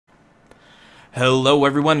Hello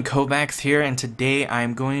everyone, Kovacs here, and today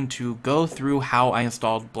I'm going to go through how I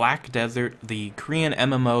installed Black Desert, the Korean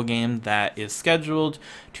MMO game that is scheduled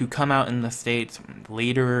to come out in the States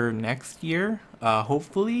later next year,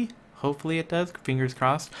 hopefully. Hopefully it does, fingers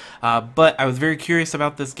crossed. But I was very curious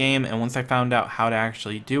about this game, and once I found out how to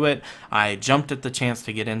actually do it, I jumped at the chance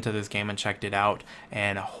to get into this game and checked it out,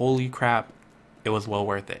 and holy crap, it was well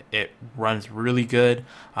worth it. It runs really good.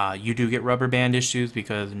 You do get rubber band issues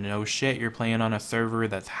because no shit, you're playing on a server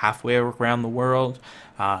that's halfway around the world,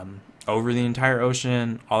 over the entire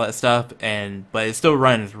ocean, all that stuff, but it still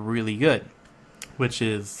runs really good, which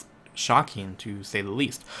is shocking to say the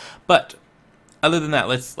least. But other than that,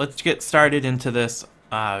 let's get started into this.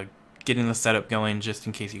 Getting the setup going, just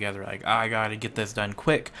in case you guys are like, oh, I gotta get this done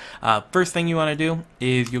quick. First thing you want to do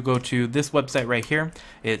is you'll go to this website right here.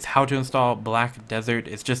 It's how to install Black Desert.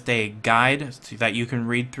 It's just a guide so that you can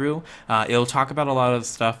read through. It'll talk about a lot of the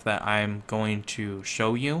stuff that I'm going to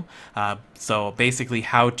show you. So basically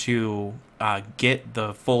how to get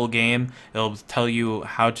the full game. It'll tell you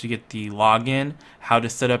how to get the login, how to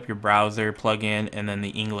set up your browser plugin, and then the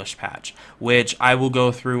English patch, which I will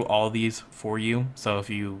go through all these for you. So if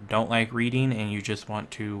you don't like reading and you just want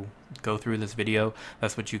to go through this video,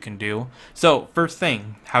 that's what you can do. So first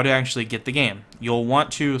thing, how to actually get the game. You'll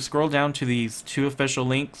want to scroll down to these two official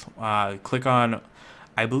links, click on,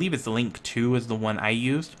 I believe it's link 2 is the one I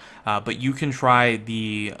used, but you can try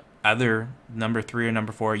the other number 3 or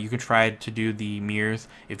number 4. You can try to do the mirrors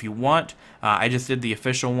if you want. I just did the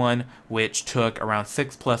official one, which took around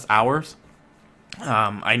 6+ hours.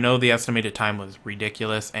 I know the estimated time was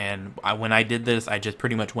ridiculous, and when I did this, I just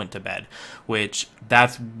pretty much went to bed, which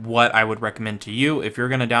that's what I would recommend to you. If you're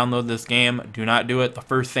going to download this game, do not do it the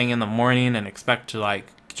first thing in the morning and expect to like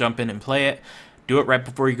jump in and play it. Do it right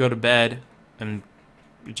before you go to bed and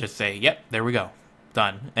just say, yep, there we go.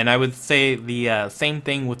 Done. And I would say the same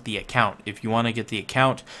thing with the account. If you want to get the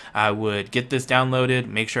account, I would get this downloaded,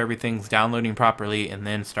 make sure everything's downloading properly, and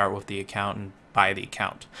then start with the account and buy the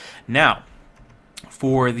account. Now,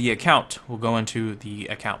 for the account, we'll go into the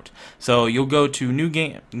account. So you'll go to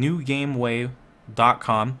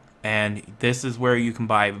newgameway.com, and this is where you can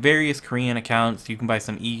buy various Korean accounts. You can buy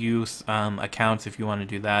some EU accounts if you want to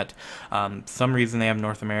do that. Some reason they have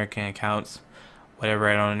North American accounts. Whatever,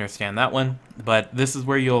 I don't understand that one. But this is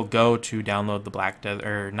where you'll go to download the Black Desert,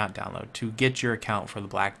 or not download, to get your account for the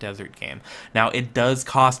Black Desert game. Now, it does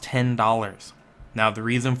cost $10. Now, the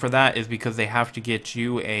reason for that is because they have to get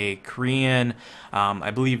you a Korean,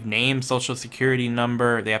 I believe, name, social security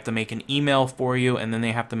number. They have to make an email for you, and then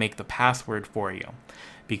they have to make the password for you.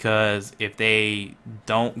 Because if they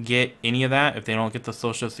don't get any of that, if they don't get the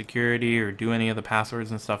social security or do any of the passwords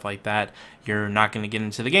and stuff like that, you're not going to get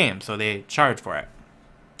into the game. So they charge for it.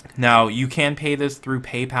 Now, you can pay this through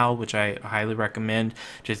PayPal, which I highly recommend,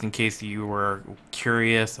 just in case you were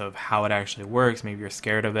curious of how it actually works. Maybe you're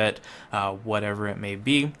scared of it, whatever it may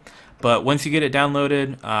be. But once you get it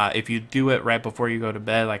downloaded, if you do it right before you go to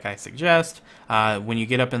bed, like I suggest, when you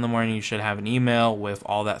get up in the morning, you should have an email with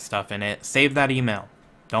all that stuff in it. Save that email.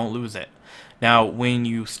 Don't lose it. Now, when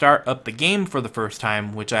you start up the game for the first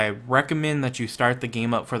time, which I recommend that you start the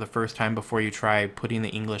game up for the first time before you try putting the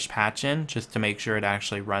English patch in, just to make sure it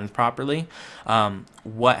actually runs properly,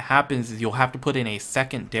 what happens is you'll have to put in a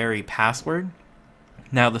secondary password.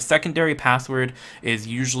 Now, the secondary password is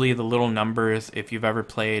usually the little numbers. If you've ever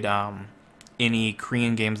played any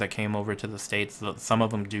Korean games that came over to the States, some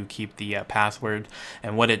of them do keep the password,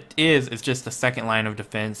 and what it is just a second line of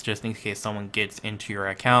defense, just in case someone gets into your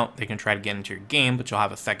account. They can try to get into your game, but you'll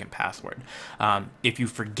have a second password. If you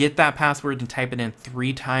forget that password and type it in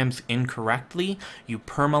 3 times incorrectly, you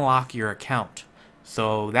permalock your account.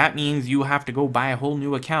 So that means you have to go buy a whole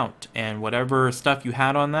new account, and whatever stuff you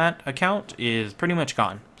had on that account is pretty much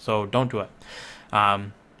gone. So don't do it.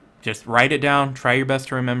 Just write it down, try your best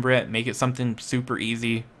to remember it, make it something super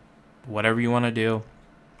easy, whatever you want to do.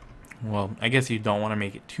 Well, I guess you don't want to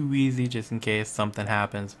make it too easy just in case something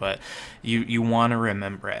happens, but you want to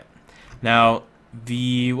remember it. Now,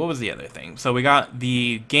 what was the other thing? So we got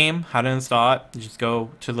the game, how to install it. You just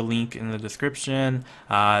go to the link in the description.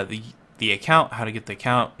 The account, how to get the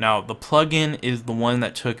account. Now, the plugin is the one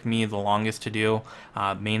that took me the longest to do,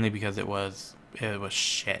 mainly because it was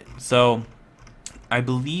shit. So I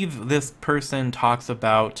believe this person talks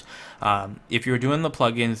about if you're doing the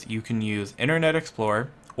plugins, you can use Internet Explorer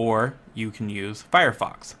or you can use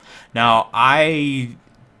Firefox. Now, I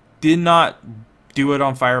did not do it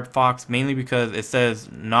on Firefox mainly because it says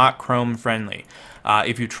not Chrome friendly.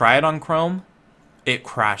 If you try it on Chrome, it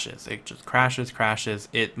crashes. It just crashes.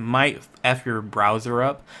 It might F your browser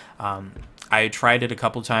up. I tried it a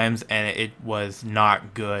couple times and it was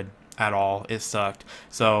not good at all. It sucked.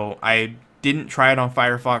 So I didn't try it on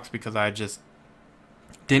Firefox because I just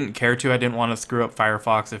didn't care to. I didn't want to screw up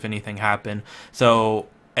Firefox if anything happened. So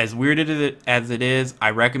as weird as it is,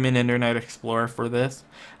 I recommend Internet Explorer for this.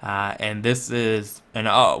 And this is,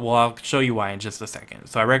 well, I'll show you why in just a second.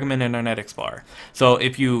 So I recommend Internet Explorer. So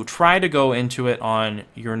if you try to go into it on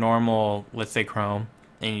your normal, let's say Chrome,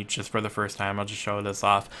 and you just for the first time, I'll just show this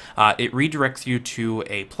off. It redirects you to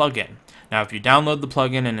a plugin. Now, if you download the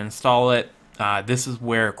plugin and install it, this is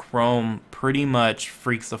where Chrome pretty much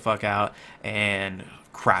freaks the fuck out and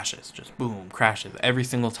crashes. Just boom, crashes every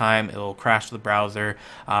single time. It'll crash the browser.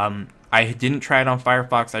 I didn't try it on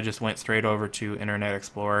Firefox. I just went straight over to Internet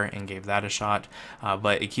Explorer and gave that a shot.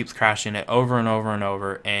 But it keeps crashing it over and over and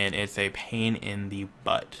over, and it's a pain in the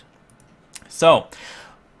butt. So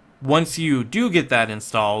once you do get that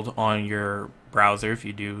installed on your browser, if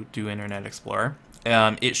you do Internet Explorer,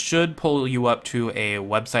 it should pull you up to a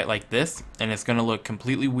website like this, and it's going to look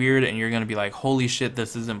completely weird, and you're going to be like, holy shit,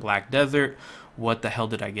 this isn't Black Desert. What the hell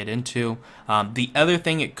did I get into? The other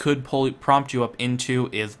thing it could prompt you up into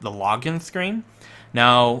is the login screen.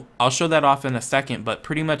 Now, I'll show that off in a second, but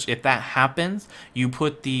pretty much if that happens, you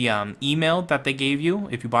put the email that they gave you.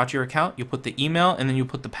 If you bought your account, you put the email, and then you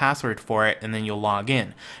put the password for it, and then you'll log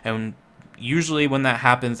in. And usually when that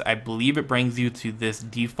happens, I believe it brings you to this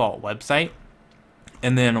default website.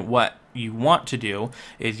 And then what you want to do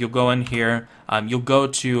is you'll go in here, you'll go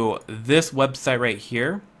to this website right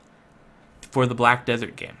here for the Black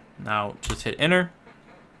Desert game. Now just hit enter.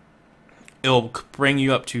 It'll bring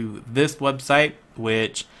you up to this website,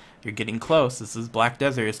 which you're getting close. This is Black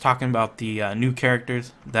Desert. It's talking about the new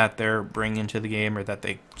characters that they're bringing to the game, or that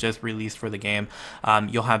they just released for the game.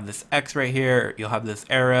 You'll have this X right here. You'll have this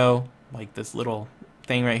arrow, like this little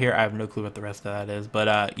thing right here. I have no clue what the rest of that is,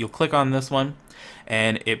 but you'll click on this one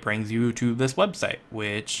and it brings you to this website,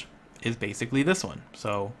 which is basically this one.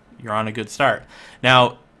 So you're on a good start.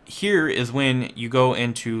 Now here is when you go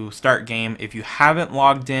into start game. If you haven't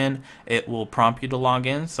logged in, it will prompt you to log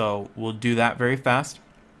in, so we'll do that very fast.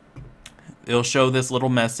 It'll show this little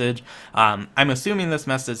message. I'm assuming this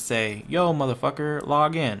message say, yo motherfucker,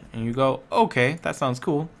 log in, and you go, okay, that sounds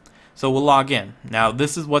cool. So we'll log in. Now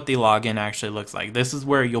this is what the login actually looks like. This is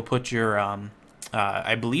where you'll put your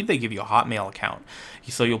I believe they give you a Hotmail account.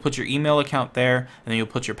 So you'll put your email account there, and then you'll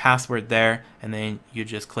put your password there, and then you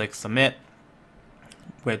just click submit,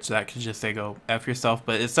 which that could just say go F yourself,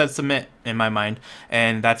 but it says submit in my mind,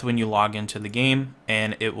 and that's when you log into the game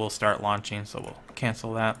and it will start launching. So we'll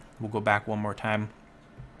cancel that. We'll go back one more time.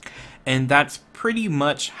 And that's pretty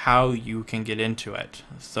much how you can get into it.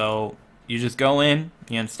 So you just go in,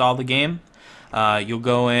 you install the game, you'll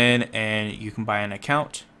go in and you can buy an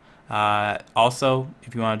account. Also,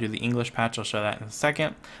 if you want to do the English patch, I'll show that in a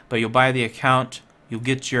second, but you'll buy the account. You'll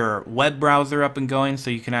get your web browser up and going so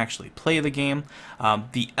you can actually play the game.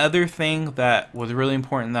 The other thing that was really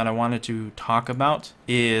important that I wanted to talk about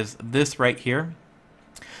is this right here.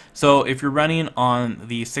 So if you're running on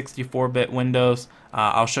the 64-bit Windows,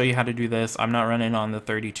 I'll show you how to do this. I'm not running on the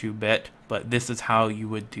 32-bit, but this is how you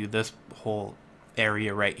would do this whole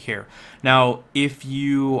area right here. Now, if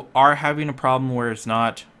you are having a problem where it's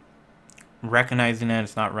not recognizing it,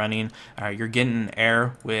 it's not running, you're getting an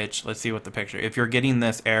error, which, let's see what the picture, if you're getting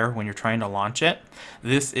this error when you're trying to launch it,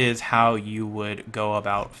 this is how you would go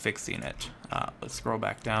about fixing it. Let's scroll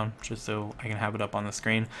back down just so I can have it up on the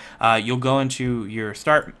screen. You'll go into your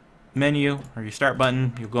start menu, or your start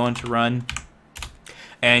button, you'll go into run,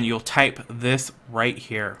 and you'll type this right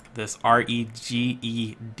here, this REGEDIT.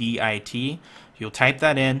 You'll type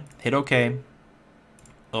that in, hit OK.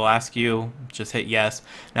 It'll ask you, just hit yes.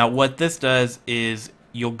 Now what this does is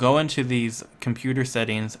you'll go into these computer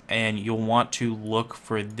settings and you'll want to look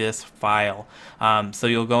for this file. So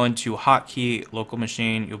you'll go into hotkey, local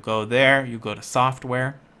machine, you'll go there, you'll go to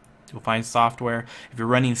software, you'll find software. If you're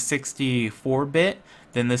running 64-bit,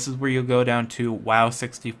 then this is where you'll go down to WoW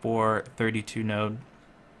 64 32 node.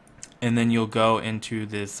 And then you'll go into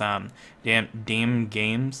this damn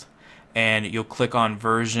games, and you'll click on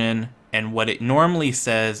version, and what it normally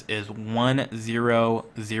says is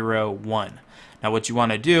 1001. Now what you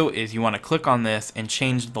want to do is you want to click on this and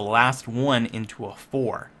change the last one into a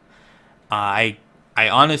 4. I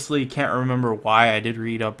honestly can't remember why. I did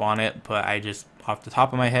read up on it, but I just, off the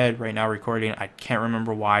top of my head right now recording, I can't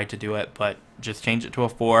remember why to do it, but just change it to a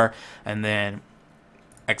 4 and then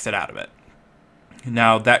exit out of it.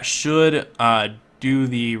 Now that should do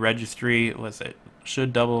the registry, was it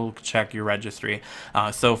should double check your registry.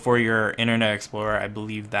 So for your Internet Explorer, I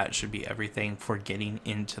believe that should be everything for getting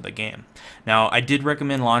into the game. Now, I did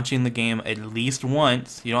recommend launching the game at least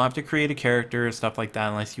once. You don't have to create a character or stuff like that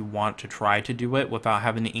unless you want to try to do it without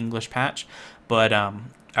having the English patch. But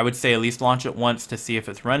I would say at least launch it once to see if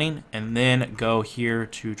it's running, and then go here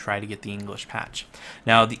to try to get the English patch.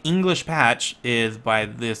 Now, the English patch is by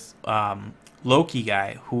this Loki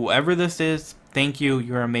guy. Whoever this is, thank you,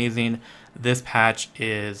 you're amazing. This patch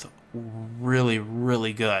is really,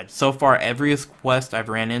 really good. So far, every quest I've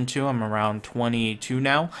ran into, I'm around 22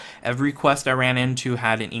 now, every quest I ran into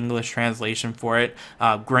had an English translation for it.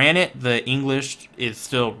 Granted, the English is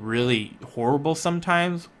still really horrible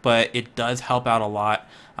sometimes, but it does help out a lot.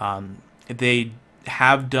 They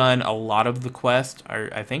have done a lot of the quests, or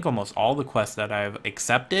I think almost all the quests that I've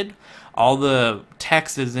accepted. All the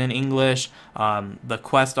text is in English. The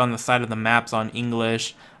quest on the side of the map's on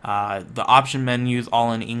English. The option menus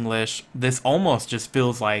all in English. This almost just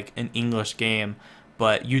feels like an English game,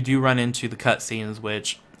 but you do run into the cutscenes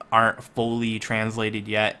which aren't fully translated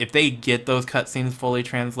yet. If they get those cutscenes fully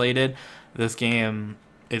translated, this game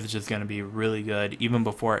is just going to be really good even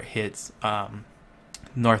before it hits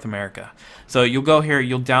North America. So you'll go here,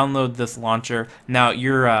 you'll download this launcher. Now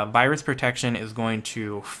your virus protection is going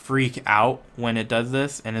to freak out when it does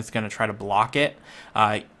this, and it's going to try to block it.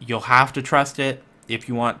 You'll have to trust it if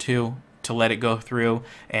you want to let it go through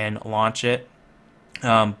and launch it.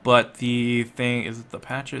 But the thing is, the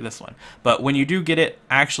patch or this one. But when you do get it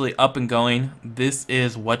actually up and going, this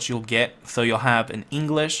is what you'll get. So you'll have an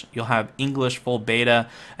English, you'll have English full beta,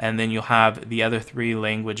 and then you'll have the other 3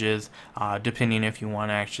 languages, depending if you want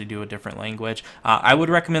to actually do a different language. I would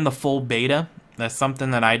recommend the full beta. That's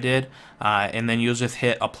something that I did. And then you'll just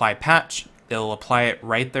hit apply patch. It'll apply it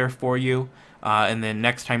right there for you. And then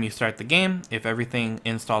next time you start the game, if everything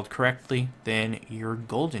installed correctly, then you're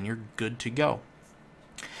golden. You're good to go.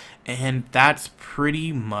 And that's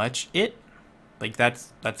pretty much it. Like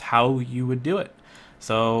that's how you would do it.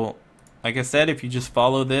 So like I said, if you just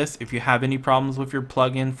follow this, if you have any problems with your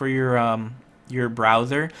plugin for your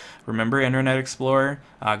browser, remember Internet Explorer,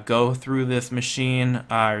 go through this machine,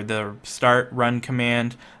 the start run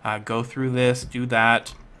command, go through this, do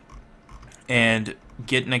that, and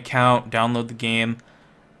get an account, download the game.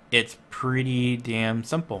 It's pretty damn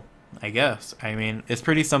simple, I guess. I mean, it's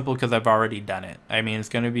pretty simple because I've already done it. I mean, it's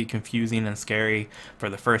going to be confusing and scary for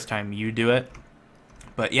the first time you do it.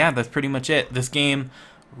 But yeah, that's pretty much it. This game,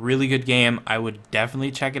 really good game. I would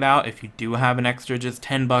definitely check it out if you do have an extra just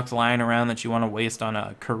 $10 lying around that you want to waste on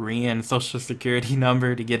a Korean social security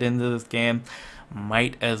number to get into this game.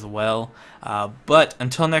 Might as well. But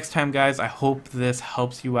until next time, guys, I hope this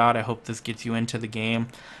helps you out. I hope this gets you into the game.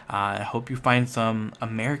 I hope you find some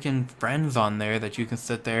American friends on there that you can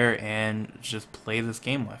sit there and just play this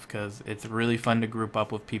game with, because it's really fun to group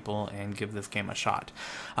up with people and give this game a shot.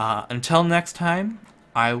 Until next time,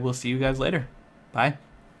 I will see you guys later. Bye.